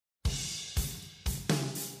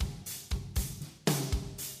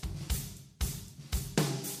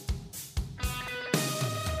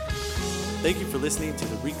Thank you for listening to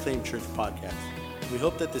the Reclaim Church podcast. We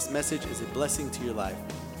hope that this message is a blessing to your life.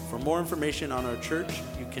 For more information on our church,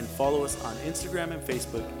 you can follow us on Instagram and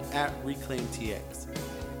Facebook at ReclaimTX.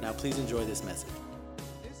 Now, please enjoy this message.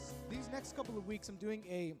 These next couple of weeks, I'm doing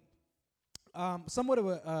a somewhat of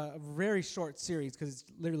a very short series because it's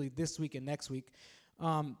literally this week and next week.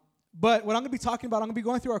 But what I'm going to be talking about, I'm going to be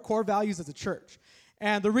going through our core values as a church.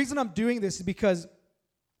 And the reason I'm doing this is because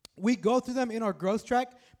we go through them in our growth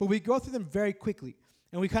track, but we go through them very quickly.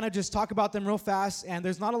 And we kind of just talk about them real fast, and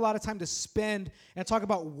there's not a lot of time to spend and talk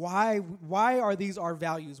about why are these our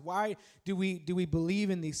values? Why do we believe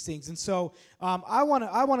in these things? And so I want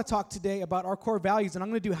to talk today about our core values, and I'm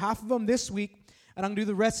going to do half of them this week, and I'm going to do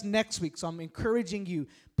the rest next week. So I'm encouraging you,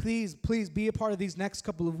 please be a part of these next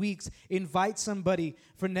couple of weeks. Invite somebody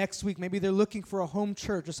for next week. Maybe they're looking for a home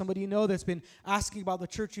church or somebody you know that's been asking about the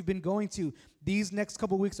church you've been going to. These next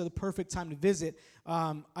couple of weeks are the perfect time to visit.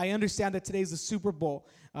 I understand that today's the Super Bowl,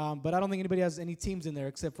 but I don't think anybody has any teams in there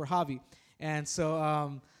except for Javi. And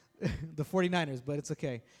so the 49ers, but it's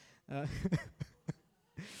okay.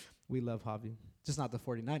 We love Javi, just not the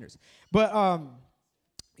 49ers. But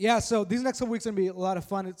yeah, so these next couple weeks are going to be a lot of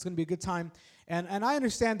fun. It's going to be a good time. And I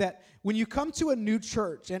understand that when you come to a new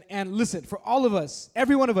church, and listen, for all of us,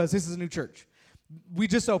 every one of us, this is a new church. We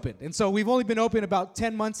just opened. And so we've only been open about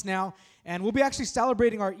 10 months now. And we'll be actually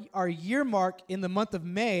celebrating our year mark in the month of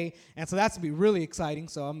May. And so that's going to be really exciting.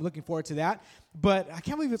 So I'm looking forward to that. But I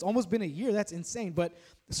can't believe it's almost been a year. That's insane. But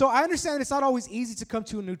so I understand that it's not always easy to come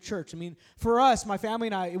to a new church. I mean, for us, my family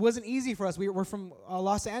and I, it wasn't easy for us. We're from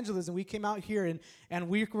Los Angeles, and we came out here, and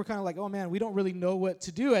we were kind of like, oh, man, we don't really know what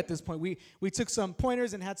to do at this point. We took some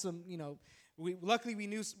pointers and had some, luckily we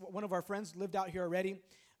knew one of our friends lived out here already.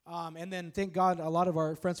 And then, thank God, a lot of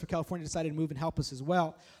our friends from California decided to move and help us as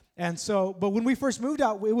well. And so, but when we first moved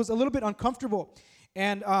out, it was a little bit uncomfortable.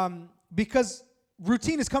 And because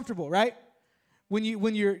routine is comfortable, right? When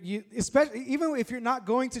you're especially even if you're not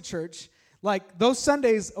going to church, like those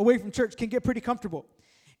Sundays away from church can get pretty comfortable.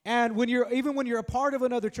 And when you're a part of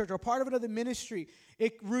another church or a part of another ministry,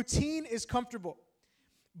 routine is comfortable,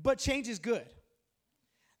 but change is good.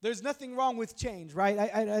 There's nothing wrong with change, right?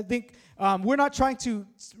 I think we're not trying to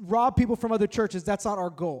rob people from other churches. That's not our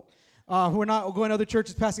goal. We're not going to other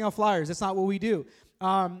churches passing out flyers. That's not what we do.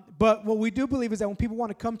 But what we do believe is that when people want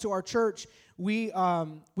to come to our church, we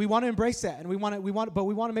want to embrace that, and we want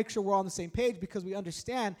to make sure we're all on the same page because we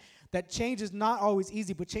understand that change is not always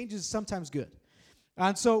easy, but change is sometimes good.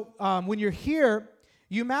 And so when you're here,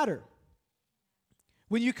 you matter.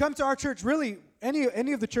 When you come to our church, really,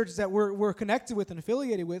 any of the churches that we're connected with and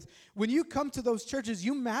affiliated with, when you come to those churches,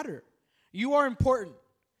 you matter. You are important.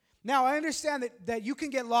 Now, I understand that you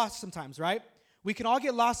can get lost sometimes, right? We can all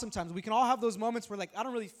get lost sometimes. We can all have those moments where, like, I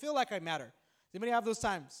don't really feel like I matter. Does anybody have those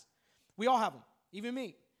times? We all have them, even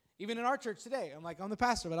me. Even in our church today, I'm like, I'm the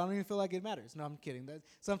pastor, but I don't even feel like it matters. No, I'm kidding.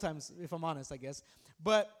 Sometimes, if I'm honest, I guess.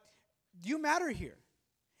 But you matter here.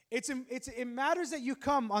 It matters that you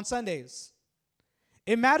come on Sundays.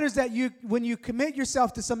 It matters that when you commit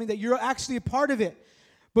yourself to something, that you're actually a part of it.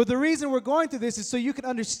 But the reason we're going through this is so you can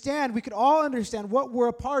understand, we can all understand what we're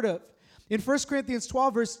a part of. In 1 Corinthians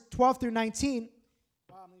 12, verse 12 through 19.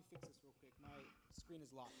 Let me fix this real quick. My screen is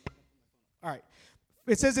locked. All right.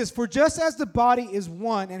 It says this, for just as the body is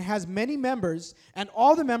one and has many members, and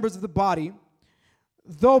all the members of the body,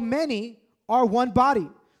 though many, are one body,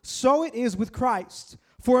 so it is with Christ.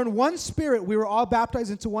 For in one Spirit we were all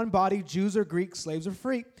baptized into one body, Jews or Greeks, slaves or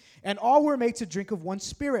free, and all were made to drink of one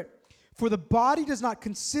Spirit. For the body does not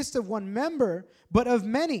consist of one member, but of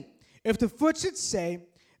many. If the foot should say,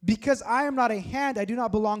 because I am not a hand, I do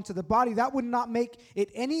not belong to the body, that would not make it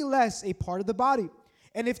any less a part of the body.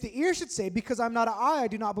 And if the ear should say, because I'm not an eye, I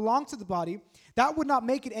do not belong to the body, that would not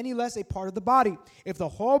make it any less a part of the body. If the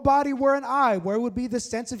whole body were an eye, where would be the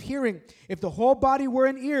sense of hearing? If the whole body were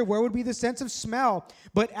an ear, where would be the sense of smell?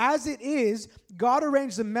 But as it is, God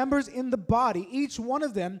arranged the members in the body, each one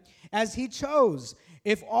of them, as he chose.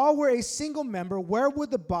 If all were a single member, where would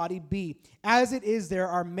the body be? As it is, there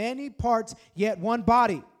are many parts, yet one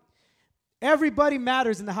body. Everybody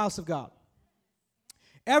matters in the house of God.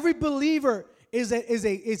 Every believer is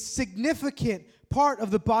a significant part of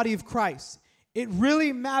the body of Christ. It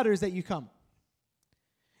really matters that you come.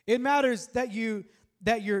 It matters that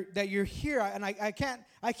you're here, and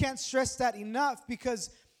I can't stress that enough because,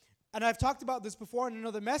 and I've talked about this before in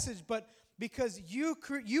another message, but because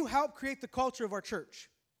you help create the culture of our church.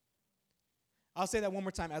 I'll say that one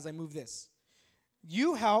more time as I move this.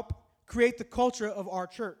 You help create the culture of our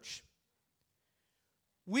church.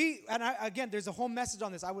 Again, there's a whole message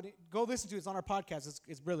on this. I would go listen to it. It's on our podcast.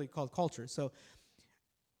 It's really called Culture. So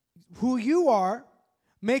who you are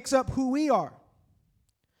makes up who we are.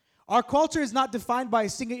 Our culture is not defined by a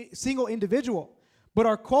single individual, but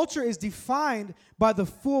our culture is defined by the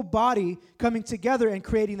full body coming together and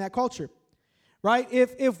creating that culture, right?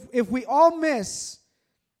 If we all miss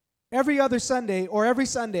every other Sunday or every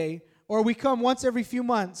Sunday, or we come once every few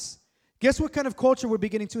months, guess what kind of culture we're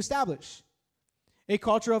beginning to establish? A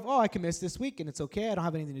culture of, I can miss this week and it's okay. I don't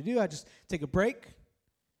have anything to do. I just take a break.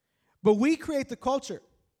 But we create the culture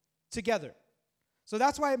together. So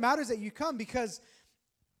that's why it matters that you come, because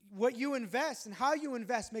what you invest and how you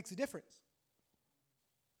invest makes a difference.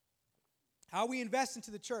 How we invest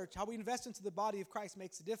into the church, how we invest into the body of Christ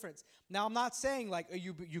makes a difference. Now, I'm not saying like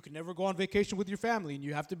you can never go on vacation with your family and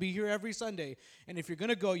you have to be here every Sunday. And if you're going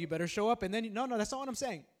to go, you better show up. And then, no, that's not what I'm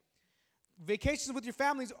saying. Vacations with your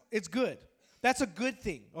families, it's good. That's a good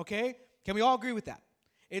thing, okay? Can we all agree with that?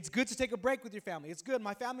 It's good to take a break with your family. It's good.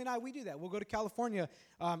 My family and I, we do that. We'll go to California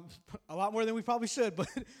a lot more than we probably should, but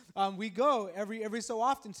we go every so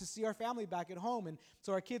often to see our family back at home, and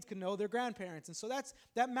so our kids can know their grandparents. And so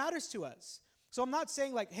that matters to us. So I'm not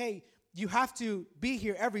saying like, hey, you have to be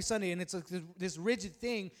here every Sunday, and it's this rigid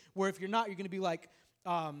thing where if you're not, you're going to be like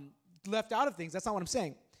left out of things. That's not what I'm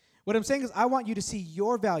saying. What I'm saying is I want you to see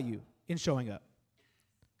your value in showing up.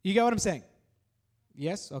 You get what I'm saying?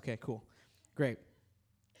 Yes? Okay, cool. Great.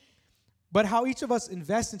 But how each of us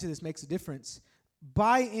invest into this makes a difference.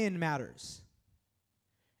 Buy-in matters.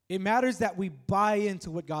 It matters that we buy into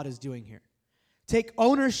what God is doing here. Take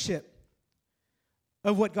ownership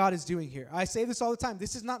of what God is doing here. I say this all the time.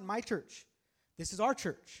 This is not my church. This is our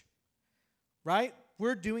church. Right?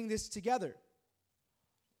 We're doing this together.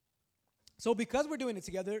 So because we're doing it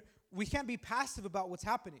together, we can't be passive about what's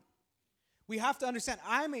happening. We have to understand,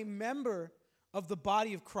 I'm a member of the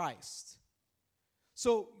body of Christ.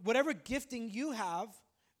 So whatever gifting you have,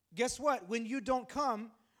 guess what? When you don't come,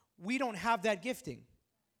 we don't have that gifting.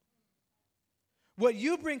 What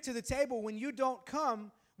you bring to the table when you don't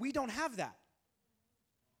come, we don't have that.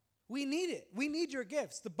 We need it. We need your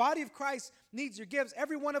gifts. The body of Christ needs your gifts.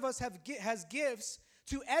 Every one of us has gifts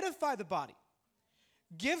to edify the body.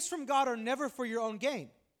 Gifts from God are never for your own gain.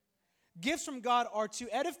 Gifts from God are to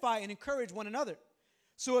edify and encourage one another.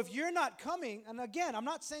 So if you're not coming, and again, I'm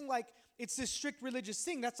not saying like it's this strict religious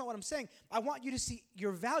thing. That's not what I'm saying. I want you to see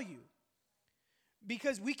your value.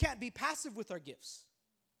 Because we can't be passive with our gifts.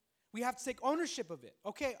 We have to take ownership of it.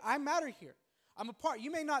 Okay, I matter here. I'm a part.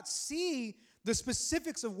 You may not see the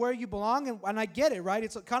specifics of where you belong, and I get it, right?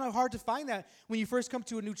 It's kind of hard to find that when you first come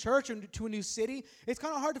to a new church or to a new city. It's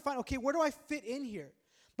kind of hard to find, okay, where do I fit in here?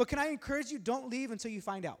 But can I encourage you, don't leave until you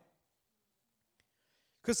find out.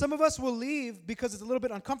 Because some of us will leave because it's a little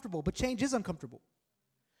bit uncomfortable, but change is uncomfortable.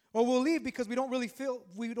 Or we'll leave because we don't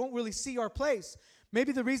really see our place.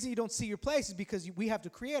 Maybe the reason you don't see your place is because we have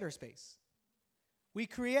to create our space. We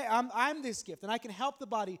create. I'm this gift, and I can help the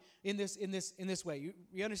body in this way.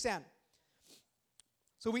 You understand?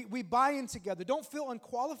 So we buy in together. Don't feel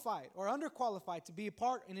unqualified or underqualified to be a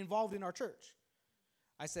part and involved in our church.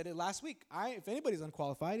 I said it last week. If anybody's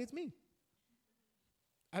unqualified, it's me.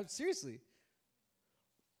 Seriously.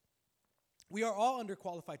 We are all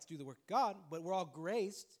underqualified to do the work of God, but we're all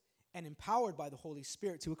graced and empowered by the Holy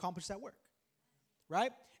Spirit to accomplish that work,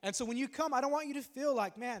 right? And so when you come, I don't want you to feel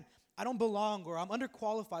like, man, I don't belong, or I'm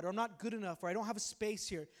underqualified, or I'm not good enough, or I don't have a space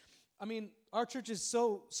here. I mean, our church is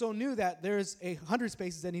so new that there's 100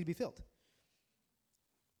 spaces that need to be filled.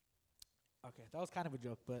 Okay, that was kind of a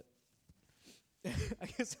joke, but I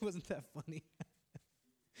guess it wasn't that funny.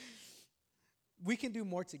 We can do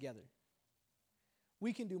more together.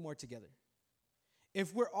 We can do more together.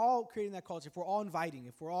 If we're all creating that culture, if we're all inviting,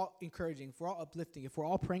 if we're all encouraging, if we're all uplifting, if we're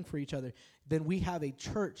all praying for each other, then we have a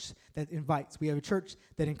church that invites. We have a church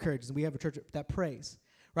that encourages, and we have a church that prays.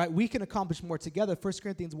 Right? We can accomplish more together. 1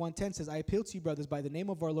 Corinthians 1:10 says, I appeal to you, brothers, by the name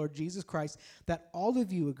of our Lord Jesus Christ, that all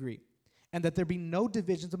of you agree, and that there be no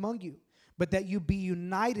divisions among you, but that you be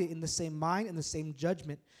united in the same mind and the same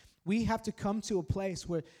judgment. We have to come to a place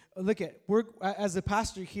where, we're as a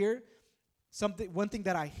pastor here, one thing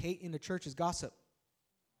that I hate in the church is gossip.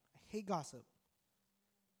 I hate gossip.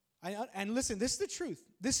 And listen, this is the truth.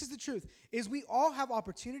 This is the truth. Is we all have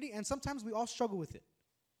opportunity, and sometimes we all struggle with it.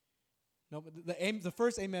 No, but the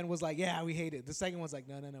first amen was like, yeah, we hate it. The second one's like,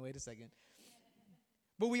 no, wait a second.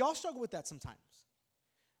 But we all struggle with that sometimes.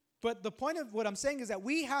 But the point of what I'm saying is that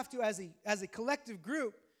we have to, as a collective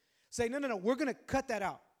group, say, no, we're going to cut that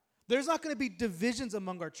out. There's not going to be divisions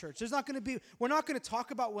among our church. We're not going to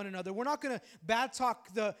talk about one another. We're not going to bad talk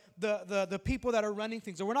the people that are running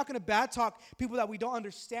things. Or we're not going to bad talk people that we don't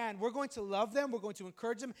understand. We're going to love them. We're going to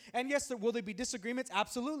encourage them. And yes, will there be disagreements?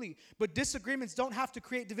 Absolutely. But disagreements don't have to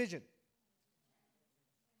create division.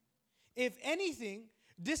 If anything,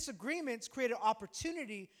 disagreements create an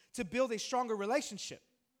opportunity to build a stronger relationship.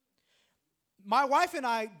 My wife and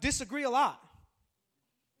I disagree a lot.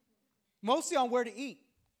 Mostly on where to eat.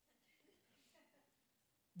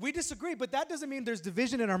 We disagree, but that doesn't mean there's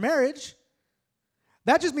division in our marriage.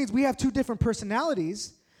 That just means we have two different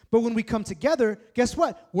personalities, but when we come together, guess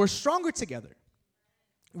what? We're stronger together.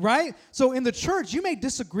 Right? So in the church, you may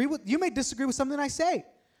disagree with something I say.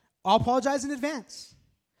 I'll apologize in advance.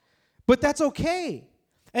 But that's okay.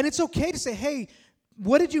 And it's okay to say, hey,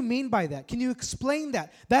 what did you mean by that? Can you explain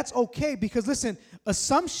that? That's okay because, listen,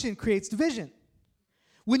 assumption creates division.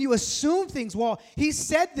 When you assume things, well, he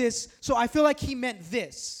said this, so I feel like he meant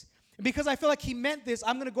this. And because I feel like he meant this,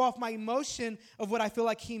 I'm going to go off my emotion of what I feel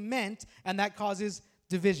like he meant, and that causes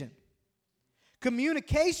division.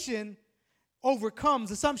 Communication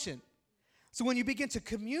overcomes assumption. So when you begin to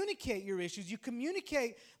communicate your issues, you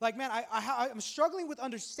communicate like, man, I'm struggling with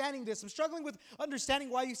understanding this. I'm struggling with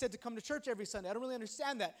understanding why you said to come to church every Sunday. I don't really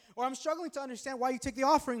understand that. Or I'm struggling to understand why you take the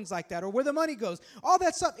offerings like that or where the money goes. All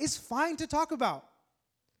that stuff is fine to talk about.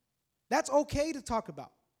 That's okay to talk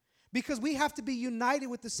about because we have to be united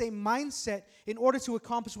with the same mindset in order to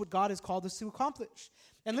accomplish what God has called us to accomplish.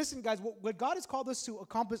 And listen, guys, what God has called us to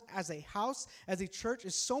accomplish as a house, as a church,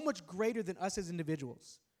 is so much greater than us as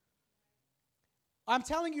individuals. I'm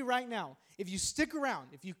telling you right now, if you stick around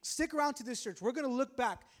to this church, we're going to look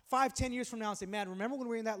back 5-10 years from now and say, man, remember when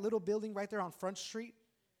we were in that little building right there on Front Street?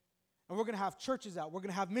 And we're going to have churches out. We're going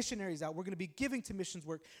to have missionaries out. We're going to be giving to missions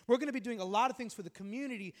work. We're going to be doing a lot of things for the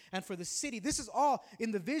community and for the city. This is all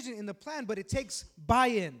in the vision, in the plan, but it takes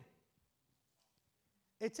buy-in.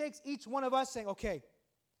 It takes each one of us saying, okay,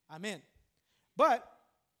 I'm in. But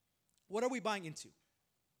what are we buying into?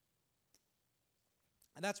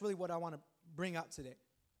 And that's really what I want to bring out today.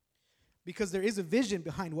 Because there is a vision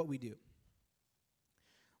behind what we do.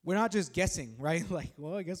 We're not just guessing, right? Like,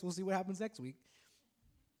 well, I guess we'll see what happens next week.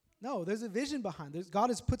 No, there's a vision behind this.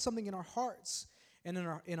 God has put something in our hearts and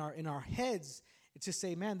in our heads to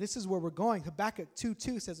say, man, this is where we're going. Habakkuk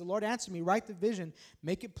 2:2 says, the Lord answered me, write the vision,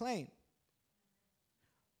 make it plain.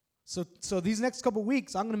 So these next couple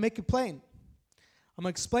weeks, I'm going to make it plain. I'm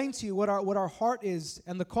going to explain to you what our heart is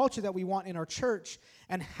and the culture that we want in our church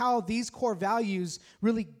and how these core values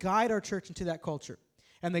really guide our church into that culture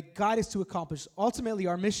and they guide us to accomplish. Ultimately,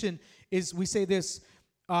 our mission is, we say this,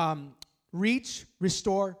 reach,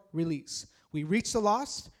 restore, release. We reach the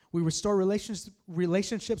lost, we restore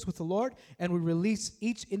relationships with the Lord, and we release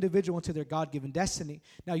each individual into their God-given destiny.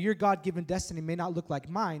 Now, your God-given destiny may not look like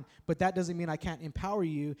mine, but that doesn't mean I can't empower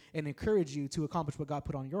you and encourage you to accomplish what God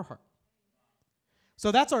put on your heart.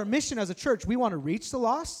 So that's our mission as a church. We want to reach the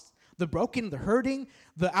lost, the broken, the hurting,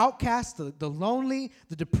 the outcast, the lonely,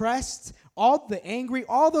 the depressed, all the angry,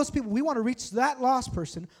 all those people. We want to reach that lost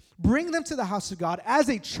person, bring them to the house of God as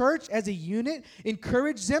a church, as a unit,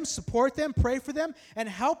 encourage them, support them, pray for them, and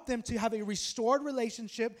help them to have a restored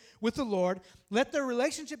relationship with the Lord. Let their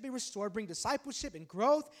relationship be restored, bring discipleship and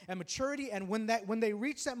growth and maturity, and when they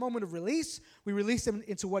reach that moment of release, we release them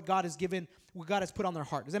into what God has given, what God has put on their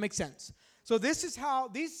heart. Does that make sense? So this is how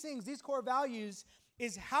these things, these core values,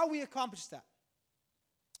 is how we accomplish that.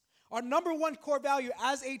 Our number one core value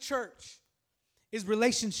as a church is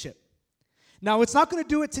relationship. Now, it's not going to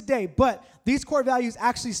do it today, but these core values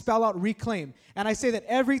actually spell out reclaim. And I say that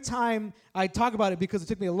every time I talk about it because it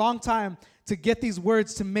took me a long time to get these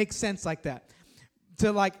words to make sense like that.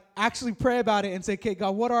 To like actually pray about it and say, okay,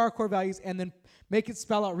 God, what are our core values? And then make it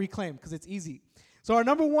spell out reclaim because it's easy. So our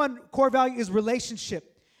number one core value is relationship.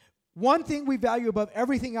 One thing we value above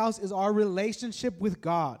everything else is our relationship with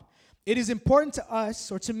God. It is important to us,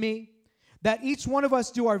 or to me, that each one of us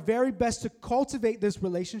do our very best to cultivate this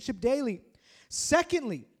relationship daily.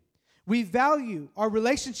 Secondly, we value our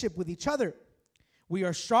relationship with each other. We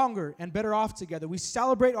are stronger and better off together. We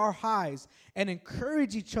celebrate our highs and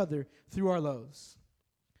encourage each other through our lows.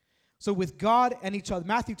 So with God and each other,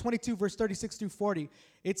 Matthew 22, verse 36 through 40,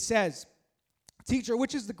 it says, Teacher,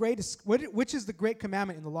 which is the great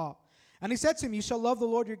commandment in the law? And he said to him, you shall love the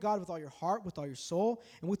Lord your God with all your heart, with all your soul,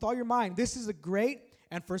 and with all your mind. This is the great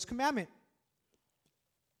and first commandment.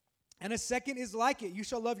 And a second is like it. You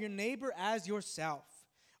shall love your neighbor as yourself.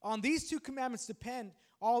 On these two commandments depend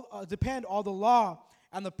all the law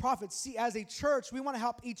and the prophets. See, as a church, we want to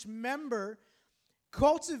help each member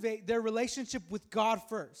cultivate their relationship with God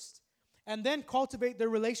first. and then cultivate their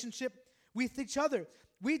relationship with each other.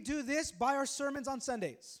 We do this by our sermons on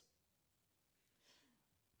Sundays.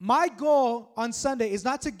 My goal on Sunday is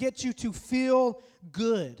not to get you to feel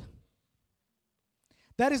good.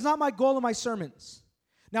 That is not my goal in my sermons.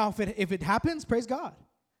 Now, if it happens, praise God.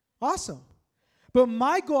 Awesome. But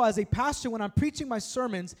my goal as a pastor when I'm preaching my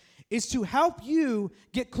sermons is to help you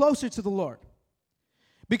get closer to the Lord.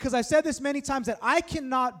 Because I've said this many times that I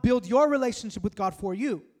cannot build your relationship with God for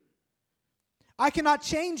you. I cannot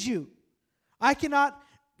change you. I cannot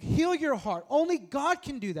heal your heart. Only God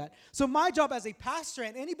can do that. So my job as a pastor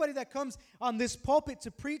and anybody that comes on this pulpit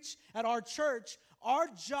to preach at our church, our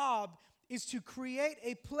job is to create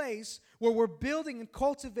a place where we're building and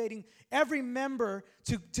cultivating every member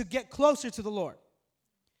to get closer to the Lord.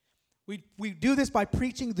 We do this by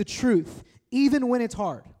preaching the truth, even when it's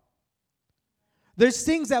hard. There's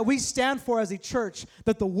things that we stand for as a church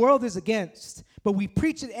that the world is against, but we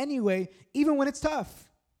preach it anyway, even when it's tough.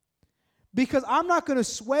 Because I'm not going to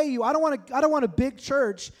sway you. I don't want a big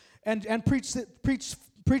church and preach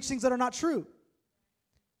things that are not true.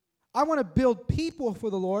 I want to build people for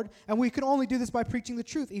the Lord, and we can only do this by preaching the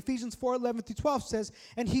truth. Ephesians 4:11-12 says,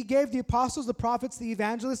 "And he gave the apostles, the prophets, the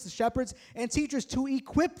evangelists, the shepherds, and teachers to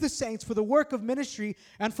equip the saints for the work of ministry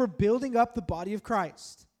and for building up the body of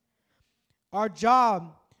Christ." Our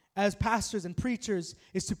job as pastors and preachers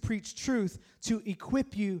is to preach truth, to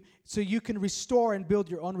equip you so you can restore and build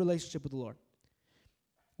your own relationship with the Lord.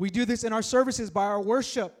 We do this in our services by our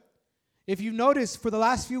worship. If you notice, for the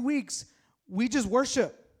last few weeks, we just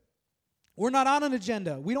worship. We're not on an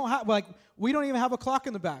agenda. We don't even have a clock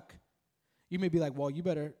in the back. You may be like, well, you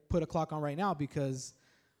better put a clock on right now because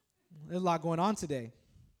there's a lot going on today.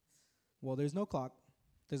 Well, there's no clock.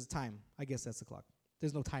 There's a time. I guess that's the clock.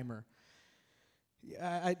 There's no timer.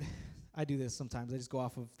 I do this sometimes. I just go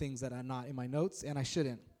off of things that are not in my notes, and I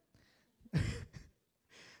shouldn't.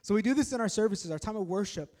 So we do this in our services, our time of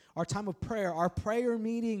worship, our time of prayer, our prayer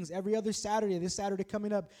meetings every other Saturday. This Saturday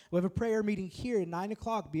coming up, we have a prayer meeting here at 9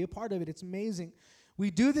 o'clock. Be a part of it. It's amazing. We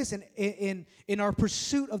do this in our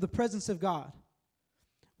pursuit of the presence of God.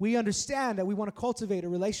 We understand that we want to cultivate a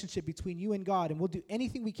relationship between you and God, and we'll do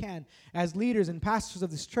anything we can as leaders and pastors of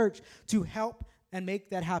this church to help and make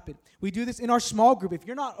that happen. We do this in our small group. If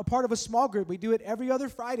you're not a part of a small group, we do it every other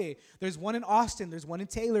Friday. There's one in Austin, there's one in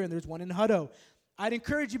Taylor, and there's one in Hutto. I'd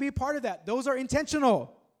encourage you to be a part of that. Those are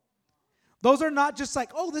intentional. Those are not just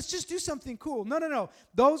like, oh, let's just do something cool. No.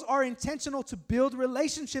 Those are intentional to build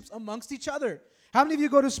relationships amongst each other. How many of you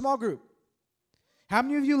go to a small group? How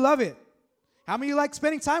many of you love it? How many of you like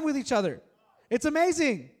spending time with each other? It's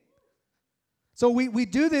amazing. So we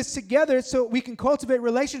do this together so we can cultivate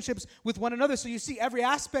relationships with one another. So you see, every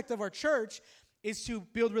aspect of our church is to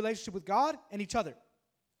build relationship with God and each other.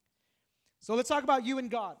 So let's talk about you and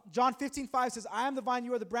God. John 15:5 says, "I am the vine,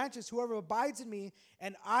 you are the branches. Whoever abides in me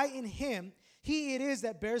and I in him, he it is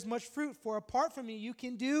that bears much fruit. For apart from me, you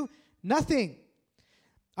can do nothing."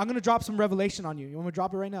 I'm going to drop some revelation on you. You want me to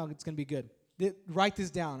drop it right now? It's going to be good. Write this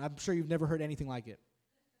down. I'm sure you've never heard anything like it.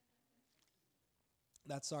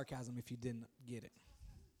 That's sarcasm if you didn't get it.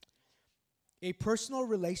 A personal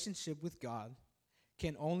relationship with God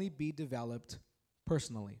can only be developed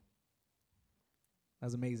personally.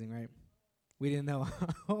 That's amazing, right? We didn't know.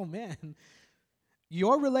 Oh, man.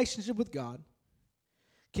 Your relationship with God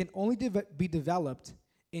can only be developed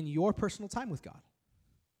in your personal time with God.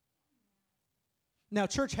 Now,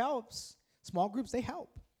 church helps. Small groups, they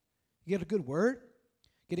help. You get a good word,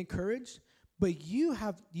 get encouraged, but you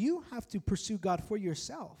have to pursue God for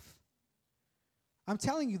yourself. I'm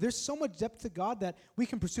telling you, there's so much depth to God that we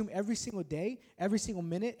can pursue him every single day, every single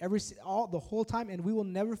minute, the whole time, and we will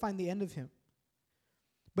never find the end of him.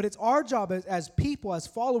 But it's our job as people, as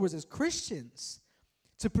followers, as Christians,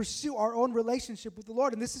 to pursue our own relationship with the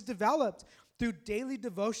Lord. And this is developed through daily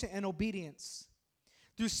devotion and obedience,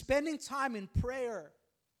 through spending time in prayer,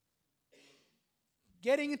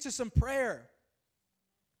 getting into some prayer,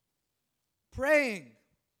 praying,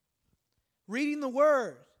 reading the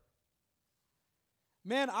Word.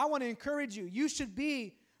 Man, I want to encourage you. You should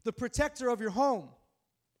be the protector of your home.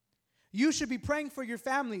 You should be praying for your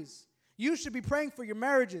families. You should be praying for your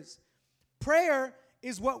marriages. Prayer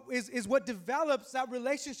is what develops that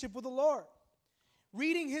relationship with the Lord.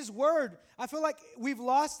 Reading his word. I feel like we've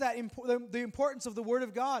lost the importance of the word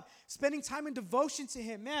of God. Spending time in devotion to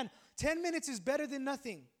him. Man, 10 minutes is better than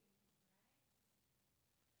nothing.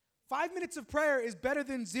 5 minutes of prayer is better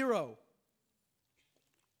than 0.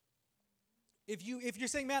 If you're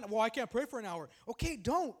saying, man, well, I can't pray for an hour. Okay,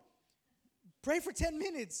 don't. Pray for 10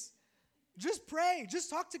 minutes. Just pray.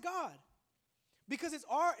 Just talk to God. Because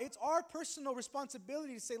it's our personal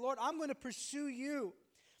responsibility to say, Lord, I'm going to pursue you.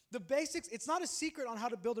 The basics, it's not a secret on how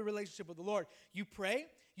to build a relationship with the Lord. You pray,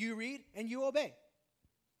 you read, and you obey.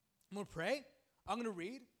 I'm going to pray, I'm going to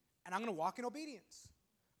read, and I'm going to walk in obedience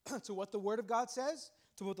to what the Word of God says,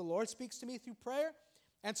 to what the Lord speaks to me through prayer,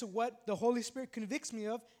 and to what the Holy Spirit convicts me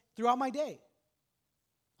of throughout my day.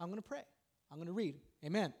 I'm going to pray. I'm going to read.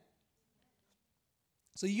 Amen.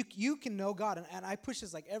 So you can know God, and I push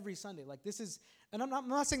this like every Sunday. Like this is, and I'm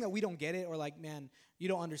not saying that we don't get it or like, man, you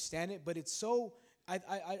don't understand it, but it's so,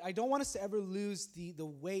 I don't want us to ever lose the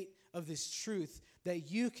weight of this truth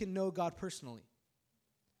that you can know God personally.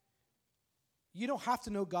 You don't have to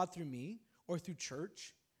know God through me or through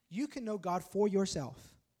church. You can know God for yourself.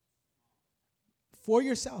 For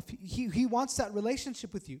yourself. He wants that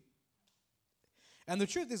relationship with you. And the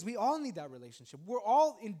truth is, we all need that relationship. We're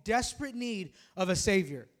all in desperate need of a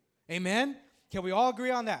Savior. Amen? Can we all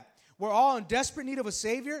agree on that? We're all in desperate need of a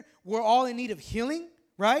Savior. We're all in need of healing,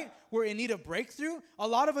 right? We're in need of breakthrough. A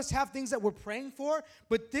lot of us have things that we're praying for,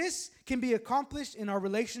 but this can be accomplished in our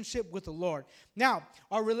relationship with the Lord. Now,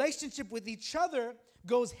 our relationship with each other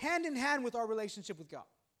goes hand in hand with our relationship with God.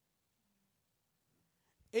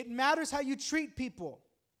 It matters how you treat people.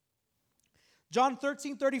 John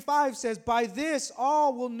 13:35 says, "By this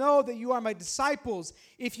all will know that you are my disciples,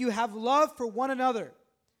 if you have love for one another."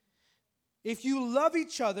 If you love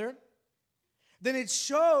each other, then it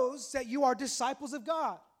shows that you are disciples of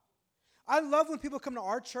God. I love when people come to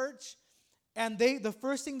our church and the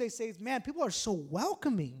first thing they say is, man, people are so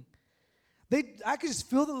welcoming. I can just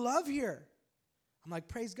feel the love here. I'm like,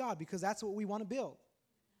 praise God, because that's what we want to build.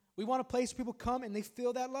 We want a place where people come and they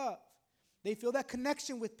feel that love. They feel that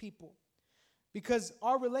connection with people. Because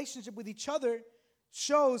our relationship with each other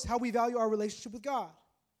shows how we value our relationship with God.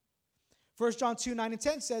 1 John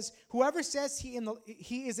 2:9-10 says, "Whoever says he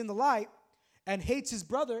is in the light and hates his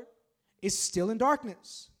brother is still in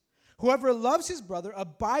darkness. Whoever loves his brother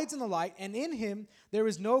abides in the light, and in him there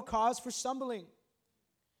is no cause for stumbling."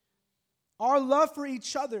 Our love for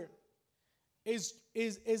each other is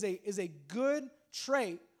a good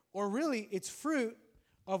trait, or really it's fruit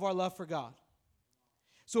of our love for God.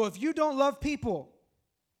 So if you don't love people,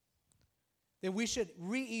 then we should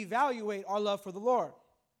reevaluate our love for the Lord.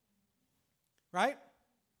 Right?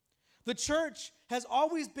 The church has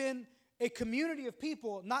always been a community of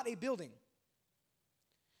people, not a building.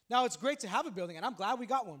 Now, it's great to have a building, and I'm glad we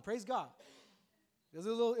got one. Praise God. It was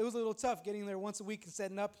a little tough getting there once a week and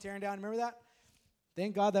setting up, tearing down. Remember that?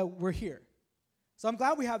 Thank God that we're here. So I'm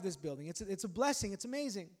glad we have this building. It's a blessing. It's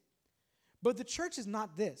amazing. But the church is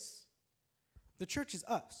not this. The church is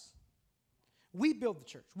us. We build the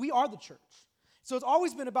church. We are the church. So it's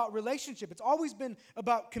always been about relationship. It's always been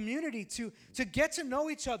about community, to get to know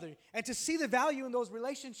each other and to see the value in those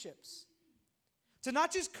relationships. To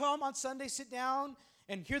not just come on Sunday, sit down,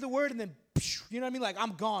 and hear the word, and then, you know what I mean? Like,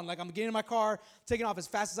 I'm gone. Like, I'm getting in my car, taking off as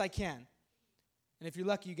fast as I can. And if you're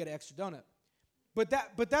lucky, you get an extra donut.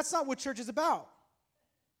 But that's not what church is about.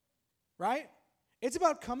 Right? It's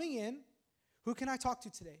about coming in. Who can I talk to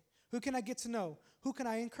today? Who can I get to know? Who can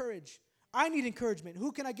I encourage? I need encouragement.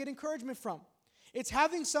 Who can I get encouragement from? It's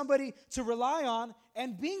having somebody to rely on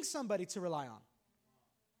and being somebody to rely on.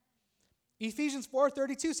 Ephesians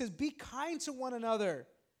 4:32 says, "Be kind to one another."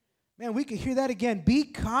 Man, we can hear that again. Be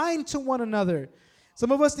kind to one another.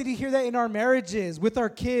 Some of us need to hear that in our marriages, with our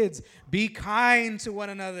kids. Be kind to one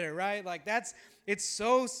another, right? Like it's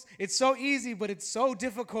so easy, but it's so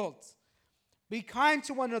difficult. Be kind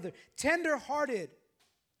to one another. Tender-hearted.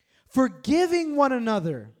 Forgiving one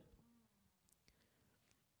another.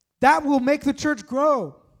 That will make the church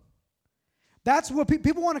grow. That's what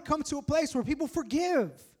people want to come to, a place where people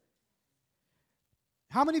forgive.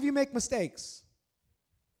 How many of you make mistakes?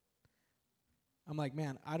 I'm like,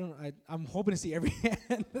 man, I'm hoping to see every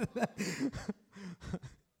hand.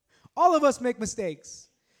 All of us make mistakes.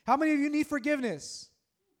 How many of you need forgiveness?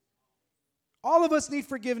 All of us need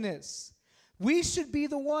forgiveness. We should be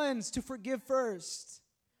the ones to forgive first.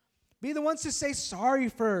 Be the ones to say sorry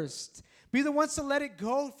first. Be the ones to let it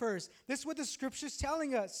go first. This is what the scripture's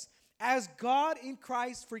telling us. As God in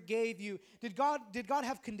Christ forgave you. Did God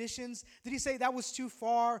have conditions? Did he say that was too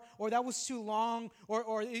far, or that was too long,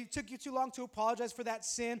 or it took you too long to apologize for that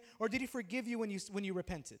sin? Or did he forgive you when you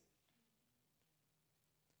repented?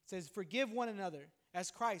 It says, forgive one another as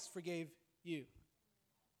Christ forgave you.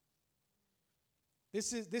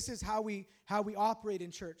 This is how we operate in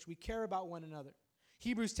church. We care about one another.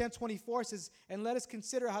 Hebrews 10:24 says, "And let us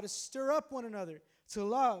consider how to stir up one another to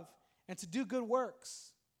love and to do good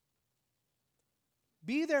works."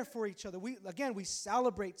 Be there for each other. We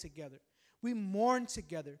celebrate together. We mourn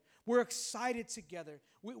together. We're excited together.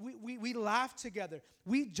 We laugh together.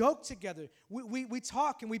 We joke together. We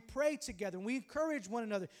talk and we pray together. And we encourage one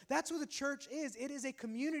another. That's what the church is. It is a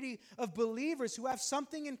community of believers who have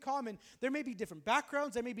something in common. There may be different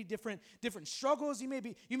backgrounds. There may be different struggles. You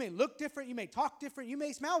may look different. You may talk different. You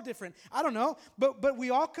may smell different. I don't know. But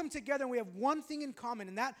we all come together and we have one thing in common.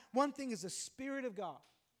 And that one thing is the Spirit of God.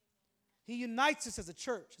 He unites us as a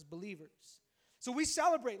church, as believers. So we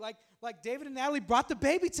celebrate, like David and Natalie brought the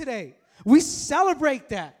baby today. We celebrate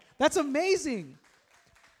that. That's amazing.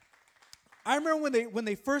 I remember when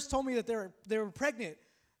they first told me that they were pregnant,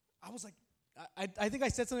 I was like, I think I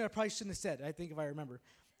said something I probably shouldn't have said. I think if I remember,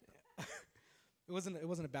 it wasn't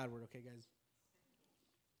a bad word, okay, guys.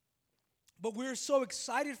 But we were so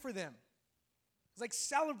excited for them. It's like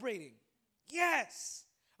celebrating. Yes.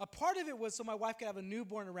 A part of it was so my wife could have a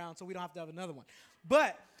newborn around, so we don't have to have another one.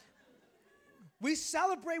 But we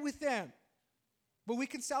celebrate with them, but we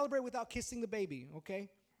can celebrate without kissing the baby, okay?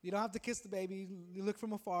 You don't have to kiss the baby. You look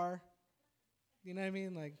from afar. You know what I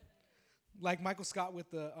mean? Like Michael Scott with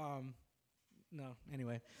the, no,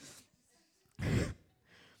 anyway. But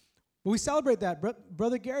we celebrate that.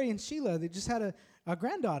 Brother Gary and Sheila, they just had a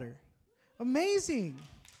granddaughter. Amazing.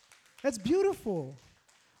 That's beautiful.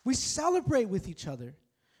 We celebrate with each other.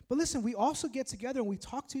 But listen, we also get together and we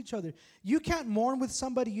talk to each other. You can't mourn with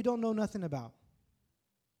somebody you don't know nothing about.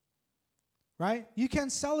 Right? You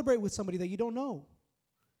can't celebrate with somebody that you don't know.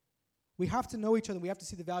 We have to know each other. We have to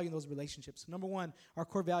see the value in those relationships. Number one, our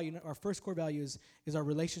first core value is our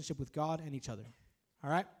relationship with God and each other.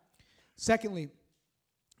 All right? Secondly,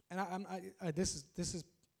 and this is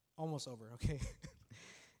almost over, okay?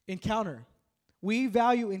 Encounter. We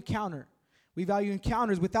value encounter. We value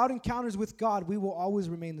encounters. Without encounters with God, we will always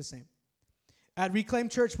remain the same. At Reclaim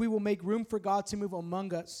Church, we will make room for God to move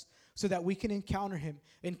among us so that we can encounter him.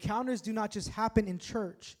 Encounters do not just happen in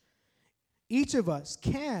church. Each of us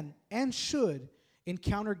can and should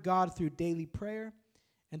encounter God through daily prayer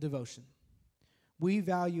and devotion. We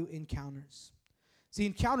value encounters. See,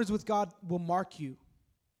 encounters with God will mark you.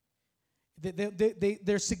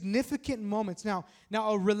 They're significant moments. Now,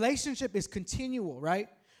 a relationship is continual, right?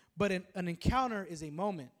 But an encounter is a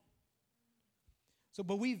moment.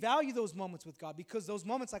 But we value those moments with God because those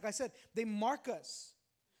moments, like I said, they mark us.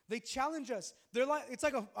 They challenge us. It's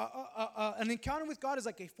like an encounter with God is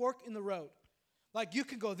like a fork in the road. Like you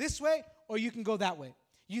can go this way or you can go that way.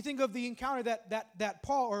 You think of the encounter that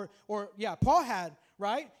Paul Paul had,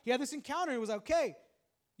 right? He had this encounter. It was like, okay,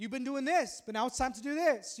 you've been doing this, but now it's time to do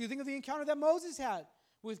this. You think of the encounter that Moses had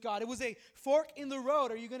with God. It was a fork in the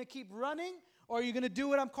road. Are you going to keep running or are you going to do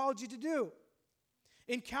what I'm called you to do?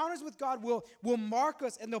 Encounters with God will mark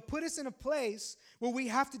us and they'll put us in a place where we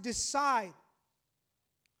have to decide.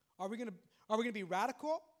 Are we going to be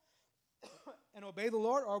radical and obey the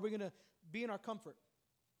Lord, or are we going to be in our comfort?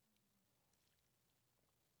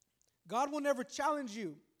 God will never challenge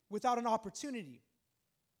you without an opportunity.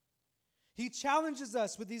 He challenges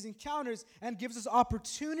us with these encounters and gives us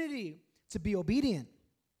opportunity to be obedient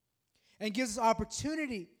and gives us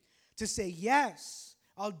opportunity to say, yes,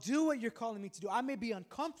 I'll do what you're calling me to do. I may be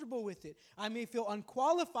uncomfortable with it. I may feel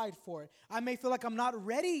unqualified for it. I may feel like I'm not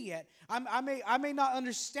ready yet. I may not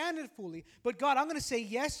understand it fully. But God, I'm going to say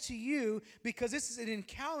yes to you because this is an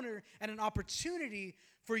encounter and an opportunity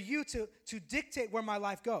for you to dictate where my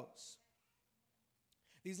life goes.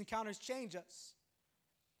 These encounters change us.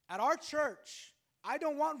 At our church, I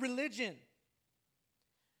don't want religion.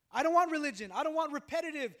 I don't want religion. I don't want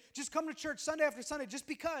repetitive, just come to church Sunday after Sunday just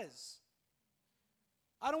because.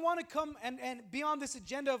 I don't want to come and be on this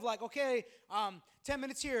agenda of like, okay, 10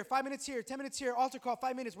 minutes here, 5 minutes here, 10 minutes here, altar call,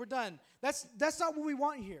 5 minutes, we're done. That's not what we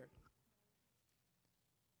want here.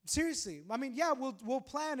 Seriously. I mean, yeah, we'll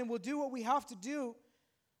plan and we'll do what we have to do,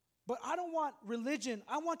 but I don't want religion.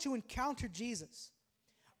 I want to encounter Jesus.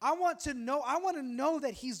 I want to know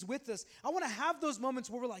that he's with us. I want to have those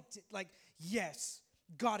moments where we're like, yes,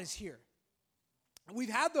 God is here. And we've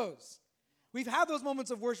had those. We've had those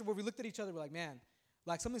moments of worship where we looked at each other, we're like, man,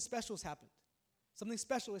 like something special has happened. Something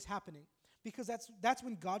special is happening because that's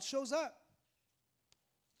when God shows up.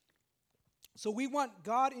 So we want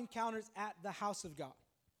God encounters at the house of God.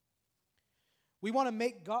 We want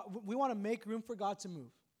to make room for God to move.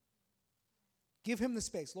 Give him the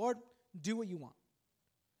space. Lord, do what you want.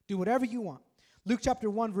 Do whatever you want. Luke chapter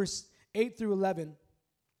 1, verse 8 through 11.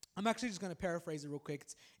 I'm actually just going to paraphrase it real quick.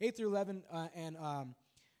 It's 8 through 11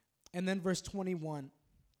 and then verse 21.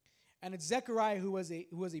 And it's Zechariah who was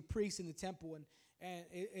a priest in the temple, And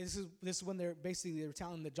this is when they were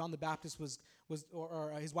telling him that John the Baptist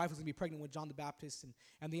or his wife was going to be pregnant with John the Baptist.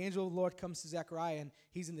 And the angel of the Lord comes to Zechariah, and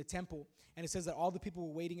he's in the temple. And it says that all the people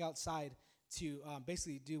were waiting outside to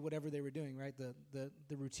basically do whatever they were doing, right?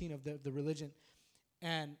 The routine of the religion.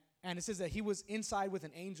 And it says that he was inside with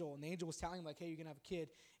an angel, and the angel was telling him, like, hey, you're going to have a kid.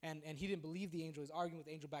 And he didn't believe the angel. He was arguing with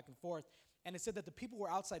the angel back and forth. And it said that the people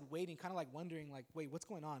were outside waiting, kind of like wondering, like, wait, what's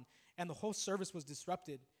going on? And the whole service was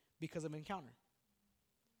disrupted because of an encounter.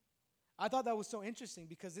 I thought that was so interesting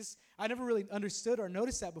because I never really understood or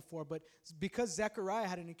noticed that before, but because Zechariah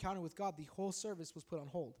had an encounter with God, the whole service was put on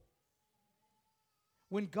hold.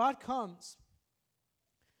 When God comes,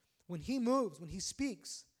 when he moves, when he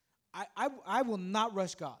speaks, I will not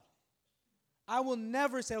rush God. I will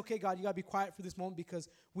never say, okay, God, you got to be quiet for this moment because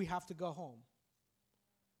we have to go home.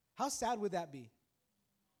 How sad would that be?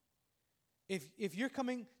 If you're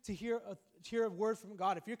coming to hear a word from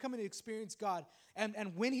God, if you're coming to experience God,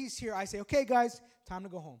 and when he's here, I say, okay, guys, time to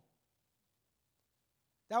go home.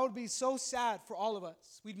 That would be so sad for all of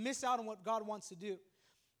us. We'd miss out on what God wants to do.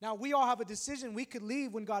 Now, we all have a decision. We could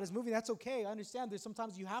leave when God is moving. That's okay. I understand there's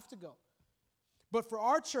sometimes you have to go. But for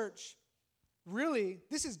our church, really,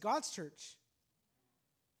 this is God's church.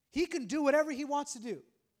 He can do whatever he wants to do.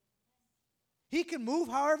 He can move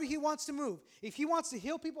however he wants to move. If he wants to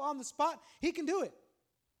heal people on the spot, he can do it.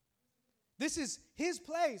 This is his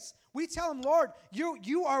place. We tell him, Lord,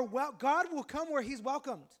 you are God will come where he's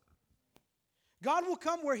welcomed. God will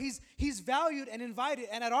come where he's valued and invited.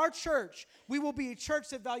 And at our church, we will be a church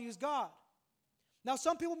that values God. Now,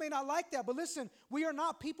 some people may not like that, but listen, we are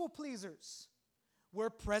not people pleasers. We're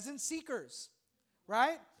present seekers,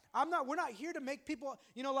 right? We're not here to make people,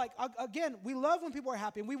 again, we love when people are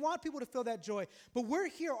happy and we want people to feel that joy. But we're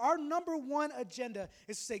here, our number one agenda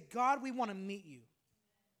is to say, God, we want to meet you.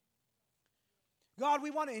 God,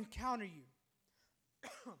 we want to encounter you.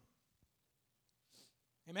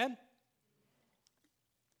 Amen?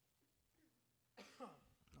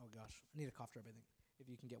 Oh gosh, I need a cough drop, I think, if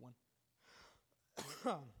you can get one.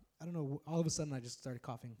 I don't know, all of a sudden I just started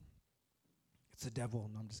coughing. It's the devil.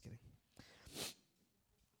 No, I'm just kidding.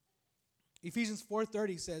 Ephesians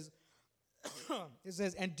 4:30 says, it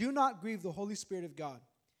says, and do not grieve the Holy Spirit of God,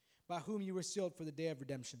 by whom you were sealed for the day of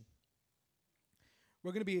redemption.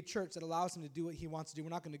 We're going to be a church that allows him to do what he wants to do. We're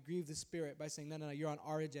not going to grieve the Spirit by saying, no, you're on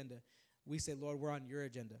our agenda. We say, Lord, we're on your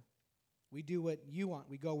agenda. We do what you want.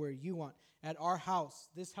 We go where you want. At our house,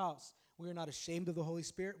 this house, we are not ashamed of the Holy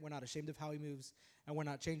Spirit. We're not ashamed of how he moves, and we're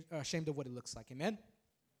not ashamed of what it looks like. Amen?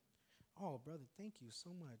 Oh, brother, thank you so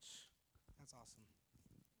much. That's awesome.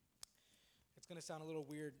 It's going to sound a little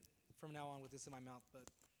weird from now on with this in my mouth, but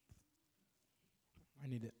I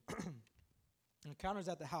need it. Encounters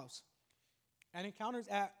at the house and encounters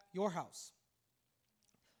at your house.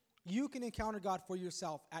 You can encounter God for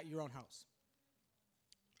yourself at your own house.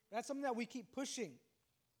 That's something that we keep pushing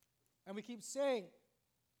and we keep saying,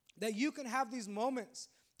 that you can have these moments.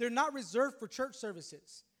 They're not reserved for church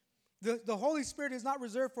services. The Holy Spirit is not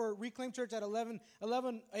reserved for Reclaim Church at 11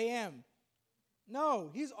 a.m. No,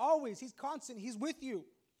 he's constant. He's with you.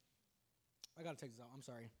 I got to take this out. I'm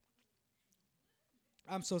sorry.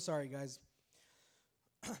 I'm so sorry, guys.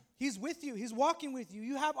 He's with you. He's walking with you.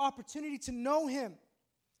 You have opportunity to know him.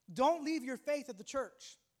 Don't leave your faith at the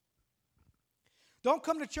church. Don't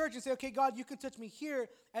come to church and say, okay, God, you can touch me here,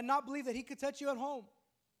 and not believe that he could touch you at home.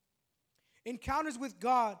 Encounters with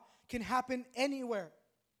God can happen anywhere.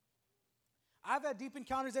 I've had deep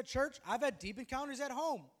encounters at church. I've had deep encounters at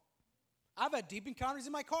home. I've had deep encounters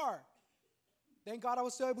in my car. Thank God I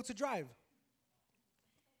was still able to drive.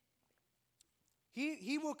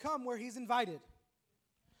 He will come where he's invited.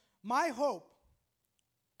 My hope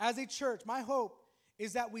as a church, my hope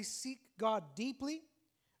is that we seek God deeply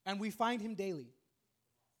and we find him daily.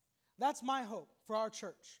 That's my hope for our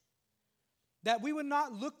church. That we would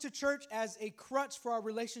not look to church as a crutch for our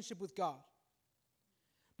relationship with God.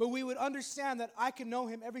 But we would understand that I can know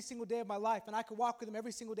him every single day of my life, and I could walk with him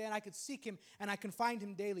every single day, and I could seek him, and I can find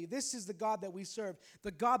him daily. This is the God that we serve, the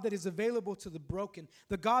God that is available to the broken,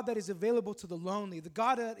 the God that is available to the lonely, the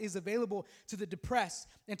God that is available to the depressed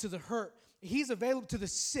and to the hurt. He's available to the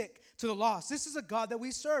sick, to the lost. This is a God that we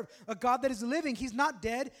serve, a God that is living. He's not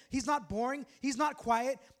dead. He's not boring. He's not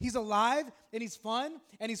quiet. He's alive, and he's fun,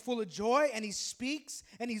 and he's full of joy, and he speaks,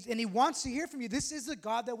 and he wants to hear from you. This is the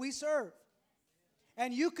God that we serve.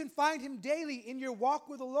 And you can find him daily in your walk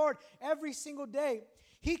with the Lord every single day.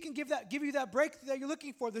 He can give you that breakthrough that you're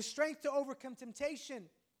looking for, the strength to overcome temptation.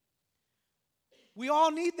 We all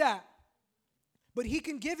need that. But he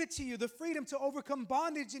can give it to you, the freedom to overcome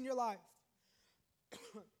bondage in your life.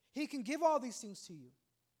 He can give all these things to you.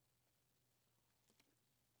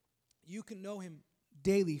 you can know him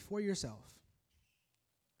daily for yourself.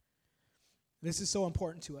 This is so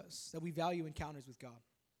important to us, that we value encounters with God.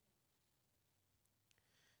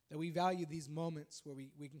 That we value these moments where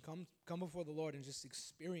we can come before the Lord and just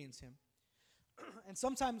experience him. And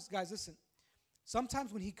sometimes, guys, listen,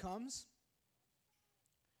 sometimes when he comes,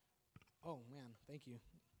 oh man, thank you.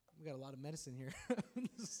 We got a lot of medicine here.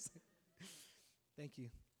 Thank you.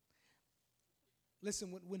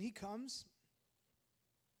 Listen, when he comes,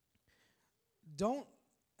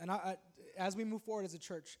 as we move forward as a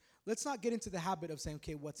church, let's not get into the habit of saying,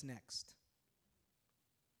 okay, what's next?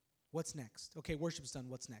 What's next? Okay, worship's done,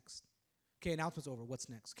 what's next? Okay, announcement's over, what's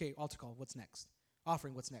next? Okay, altar call, what's next?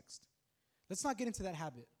 Offering, what's next? Let's not get into that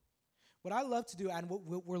habit. What I love to do, and what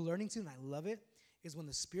we're learning to, and I love it, is when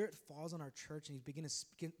the Spirit falls on our church and he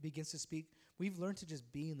begins to speak, we've learned to just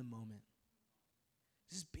be in the moment.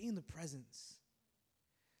 Just be in the presence.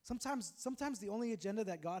 Sometimes the only agenda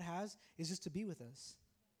that God has is just to be with us.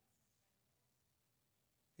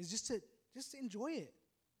 Is just to enjoy it.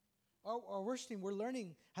 Our worship team, we're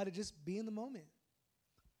learning how to just be in the moment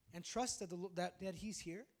and trust that he's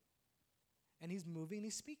here and he's moving and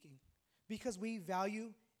he's speaking, because we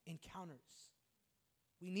value encounters.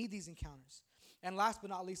 We need these encounters. And last but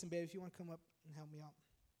not least, and babe, if you want to come up and help me out.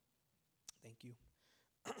 Thank you.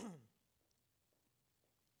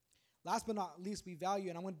 Last but not least, we value,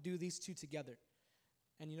 and I'm going to do these two together.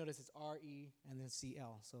 And you notice it's R-E and then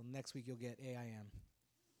C-L. So next week you'll get A-I-M.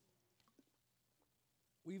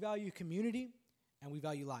 We value community and we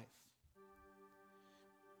value life.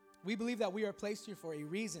 We believe that we are placed here for a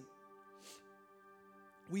reason.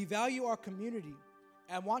 We value our community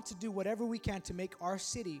and want to do whatever we can to make our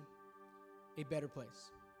city a better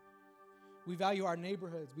place. We value our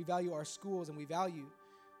neighborhoods, we value our schools, and we value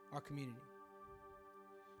our community.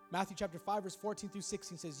 Matthew chapter 5, verse 14 through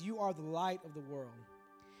 16 says, "You are the light of the world,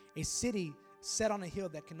 a city set on a hill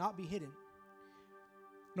that cannot be hidden.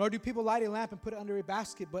 Nor do people light a lamp and put it under a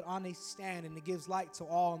basket, but on a stand, and it gives light to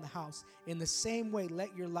all in the house. In the same way,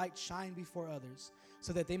 let your light shine before others,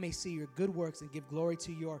 so that they may see your good works and give glory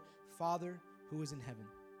to your Father who is in heaven."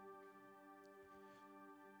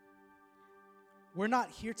 We're not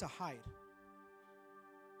here to hide.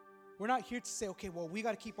 We're not here to say, okay, well, we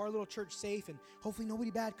got to keep our little church safe and hopefully nobody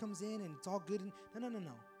bad comes in and it's all good.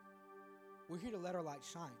 No. We're here to let our light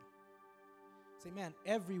shine. Say, man,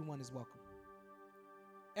 everyone is welcome.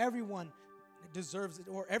 Everyone deserves it,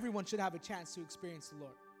 or everyone should have a chance to experience the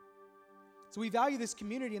Lord. So we value this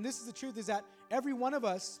community, and this is the truth, is that every one of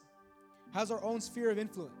us has our own sphere of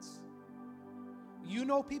influence. You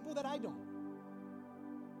know people that I don't.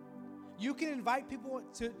 You can invite people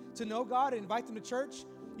to know God and invite them to church.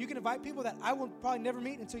 You can invite people that I will probably never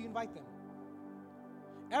meet until you invite them.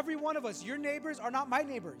 Every one of us, your neighbors are not my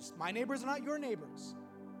neighbors. My neighbors are not your neighbors.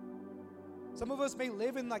 Some of us may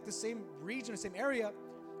live in like the same region or same area,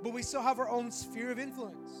 but we still have our own sphere of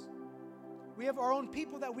influence. We have our own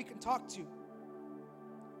people that we can talk to.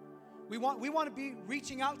 We want to be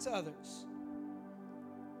reaching out to others.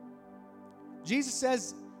 Jesus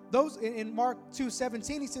says, those in Mark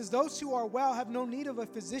 2:17, he says, "Those who are well have no need of a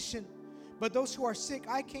physician, but those who are sick,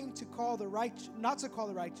 I came to call the righteous, not to call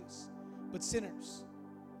the righteous, but sinners."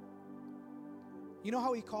 You know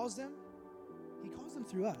how he calls them? He calls them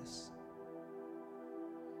through us.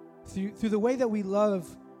 Through the way that we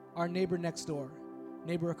love our neighbor next door,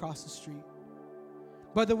 neighbor across the street.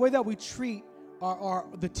 By the way that we treat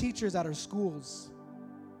the teachers at our schools.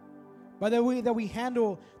 By the way that we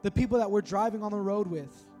handle the people that we're driving on the road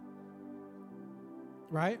with.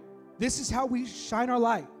 Right? This is how we shine our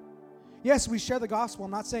light. Yes, we share the gospel.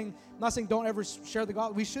 I'm not saying don't ever share the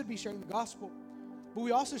gospel. We should be sharing the gospel. But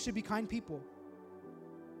we also should be kind people.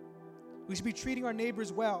 We should be treating our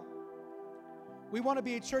neighbors well. We want to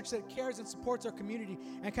be a church that cares and supports our community.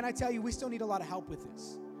 And can I tell you, we still need a lot of help with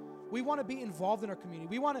this. We want to be involved in our community.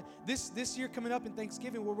 We want to, this year coming up in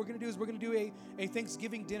Thanksgiving, what we're going to do is we're going to do a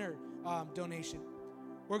Thanksgiving dinner donation.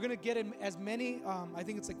 We're going to get as many, I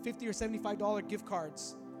think it's like $50 or $75 gift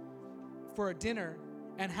cards for a dinner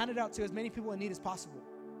and hand it out to as many people in need as possible.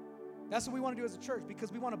 That's what we want to do as a church,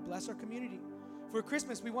 because we want to bless our community. For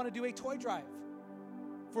Christmas, we want to do a toy drive.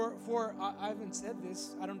 I haven't said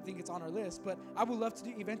this, I don't think it's on our list, but I would love to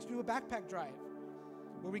eventually do a backpack drive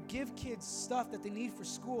where we give kids stuff that they need for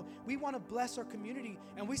school. We want to bless our community,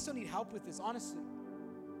 and we still need help with this, honestly.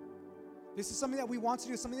 This is something that we want to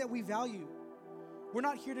do, something that we value. We're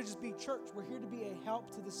not here to just be church. We're here to be a help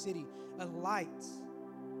to the city, a light.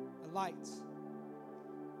 A light.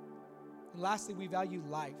 And lastly, we value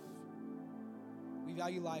life. We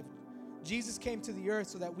value life. Jesus came to the earth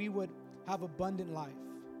so that we would have abundant life.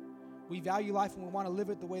 We value life and we want to live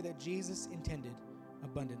it the way that Jesus intended,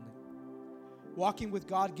 abundantly. Walking with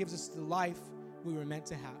God gives us the life we were meant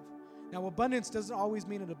to have. Now, abundance doesn't always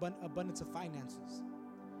mean an abundance of finances.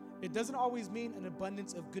 It doesn't always mean an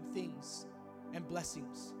abundance of good things and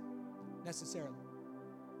blessings, necessarily.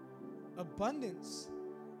 Abundance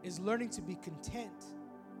is learning to be content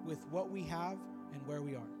with what we have and where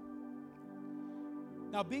we are.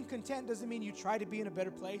 Now, being content doesn't mean you try to be in a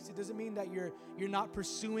better place. It doesn't mean that you're not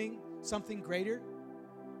pursuing something greater,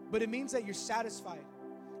 but it means that you're satisfied.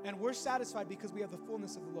 And we're satisfied because we have the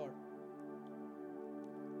fullness of the Lord.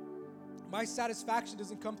 My satisfaction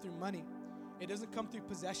doesn't come through money. It doesn't come through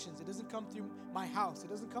possessions. It doesn't come through my house. It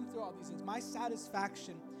doesn't come through all these things. My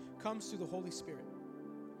satisfaction comes through the Holy Spirit.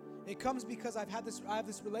 It comes because I have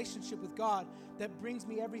this relationship with God that brings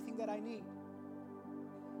me everything that I need.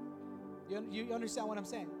 You understand what I'm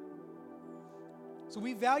saying? So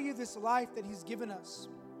we value this life that He's given us.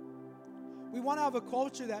 We want to have a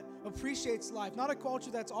culture that appreciates life, not a culture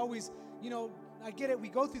that's always, I get it, we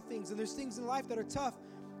go through things, and there's things in life that are tough,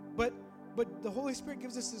 but the Holy Spirit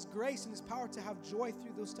gives us His grace and His power to have joy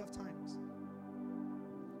through those tough times.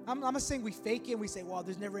 I'm not saying we fake it and we say, well,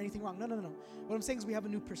 there's never anything wrong. No. What I'm saying is we have a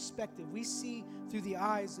new perspective. We see through the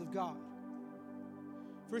eyes of God.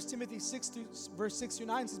 1 Timothy 6, verse 6 through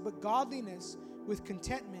 9 says, but godliness with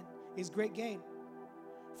contentment is great gain.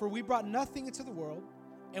 For we brought nothing into the world,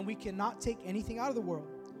 and we cannot take anything out of the world.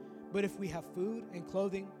 But if we have food and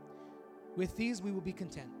clothing, with these we will be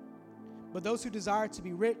content. But those who desire to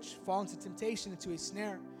be rich fall into temptation, into a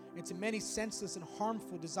snare, into many senseless and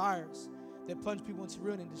harmful desires that plunge people into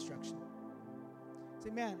ruin and destruction.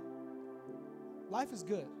 Say, man, life is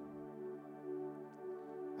good.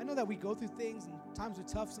 I know that we go through things and times are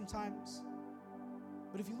tough sometimes.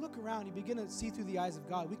 But if you look around, you begin to see through the eyes of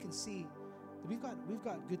God, we can see that we've got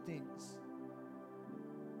good things.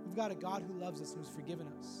 We've got a God who loves us and who's forgiven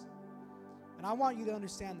us. And I want you to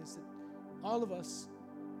understand this, that all of us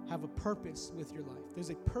have a purpose with your life. There's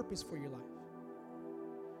a purpose for your life.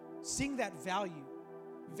 Seeing that value,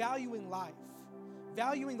 valuing life,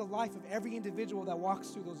 valuing the life of every individual that walks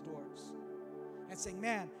through those doors, and saying,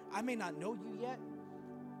 man, I may not know you yet,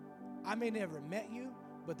 I may never met you,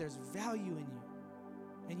 but there's value in you,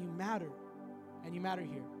 and you matter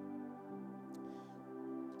here.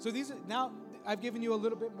 So now I've given you a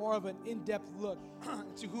little bit more of an in-depth look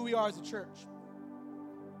to who we are as a church.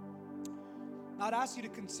 Now I'd ask you to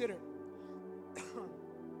consider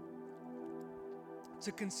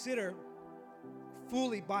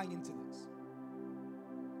fully buying into this.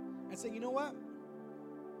 And say, you know what?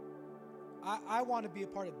 I want to be a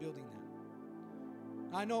part of building that.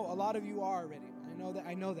 I know a lot of you are already.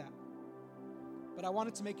 I know that. But I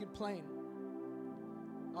wanted to make it plain.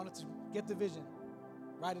 I wanted to get the vision,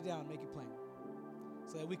 write it down, make it plain,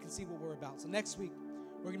 so that we can see what we're about. So next week,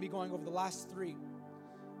 we're going to be going over the last three.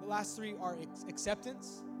 The last three are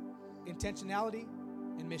acceptance, intentionality,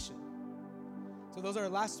 and mission. So those are our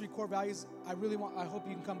last three core values. I hope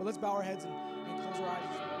you can come, but let's bow our heads and close our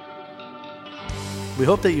eyes. We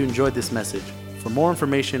hope that you enjoyed this message. For more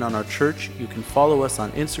information on our church, you can follow us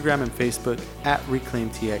on Instagram and Facebook at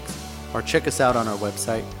ReclaimTX, or check us out on our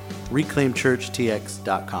website,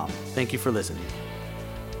 reclaimchurchtx.com. Thank you for listening.